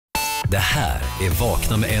Det här är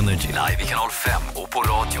Vakna med NRJ. Live i kanal 5 och på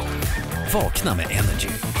radio. Vakna med NRJ.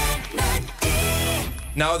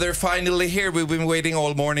 Now they're finally here. We've been waiting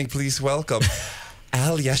all morning. Please welcome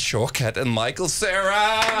Alia Shawkat and Michael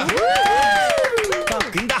Cera.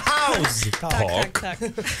 In the house.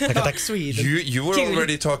 Tack Sweden. You were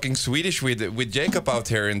already talking Swedish with Jacob out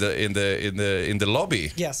here in the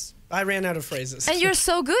lobby. Yes, I ran out of phrases. And you're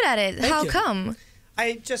so good at it. How you. come?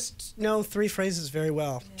 I just know 3 phrases very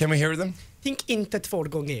well. Can we hear them? Think inte 2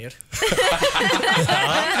 gånger.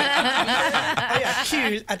 Ja,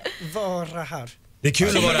 kul att vara här. Det är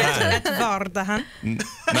kul att vara här. Att vara här.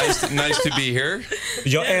 Nice to be here.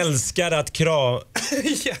 Jag älskar att Ja,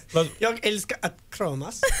 jag älskar att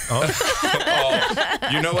kramas. Oh,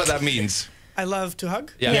 you know what that means? I love to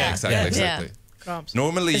hug. Yeah, exactly. Yeah.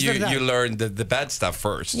 Normally Is that you learn the bad stuff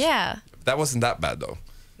first. Yeah. That wasn't that bad though.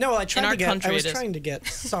 No, I our was country trying to get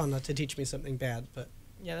Sana to teach me something bad, but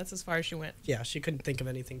Yeah, that's as far as she went. yeah, she couldn't think of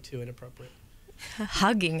anything too inappropriate.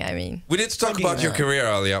 Hugging, I mean. We need to talk about your career,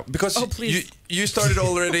 Alia, because please. you started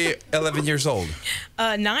already 11 years old.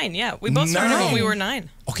 9, yeah. We both started when we were 9.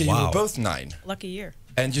 Okay, Wow. you were both 9. Lucky year.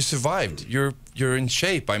 And you survived. You're in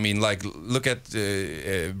shape. I mean, like, look at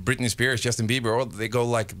Britney Spears, Justin Bieber. They go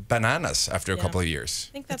like bananas after a couple of years.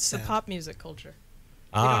 I think that's the sad. pop music culture.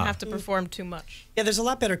 You don't have to perform too much. Yeah, there's a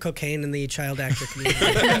lot better cocaine in the child actor community.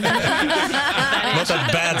 Not that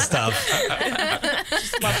bad stuff.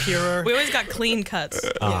 It's a lot purer. We always got clean cuts.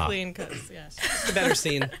 Clean cuts, yes. It's the better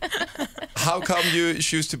scene. How come you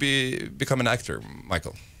choose to become an actor,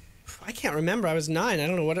 Michael? I can't remember. I was 9. I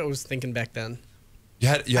don't know what I was thinking back then.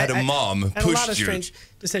 You had a mom I had a lot pushed of you. strange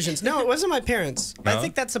decisions. No, it wasn't my parents. No? I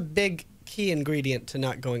think that's a big key ingredient to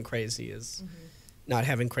not going crazy is not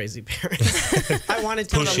having crazy parents. I wanted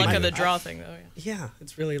to. The luck of the draw thing, though. Yeah,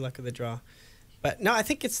 it's really luck of the draw. But no, I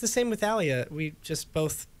think it's the same with Alia. We just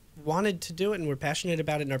both wanted to do it and were passionate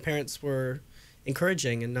about it, and our parents were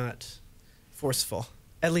encouraging and not forceful.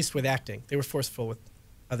 At least with acting, they were forceful with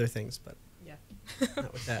other things, but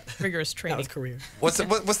not with that. Rigorous Not training. with career. What's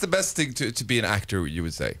the best thing to be an actor? You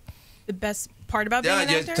would say? The best part about being an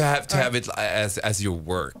actor? to have it as your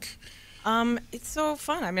work. It's so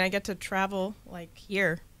fun. I mean, I get to travel like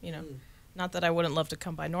here, you know. Not that I wouldn't love to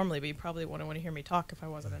come by normally, but you probably wouldn't want to hear me talk if I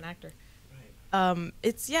wasn't an actor.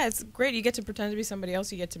 It's great. You get to pretend to be somebody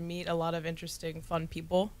else. You get to meet a lot of interesting, fun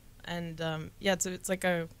people, and it's like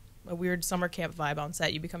a weird summer camp vibe on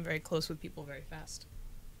set. You become very close with people very fast.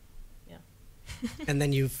 And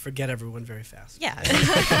then you forget everyone very fast. Yeah.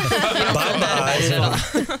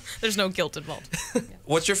 Bye-bye. There's no guilt involved. Yeah.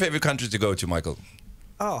 What's your favorite country to go to, Michael?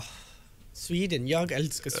 Oh, Sweden. Jag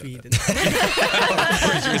älskar Sweden.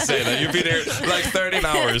 Why should we say that? You've been here like 13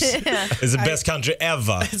 hours. It's the best country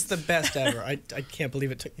ever. It's the best ever. I can't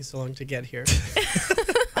believe it took me so long to get here.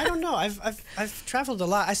 I don't know. I've traveled a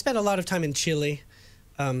lot. I spent a lot of time in Chile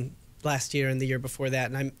last year and the year before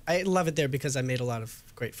that, and I love it there because I made a lot of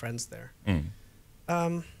great friends there.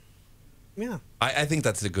 Yeah. I think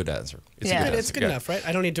that's a good answer. It's good enough, right?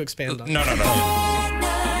 I don't need to expand on it. No.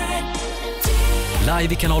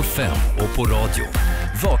 Live i kanal 5 och på radio.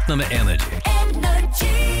 Vakna med NRJ.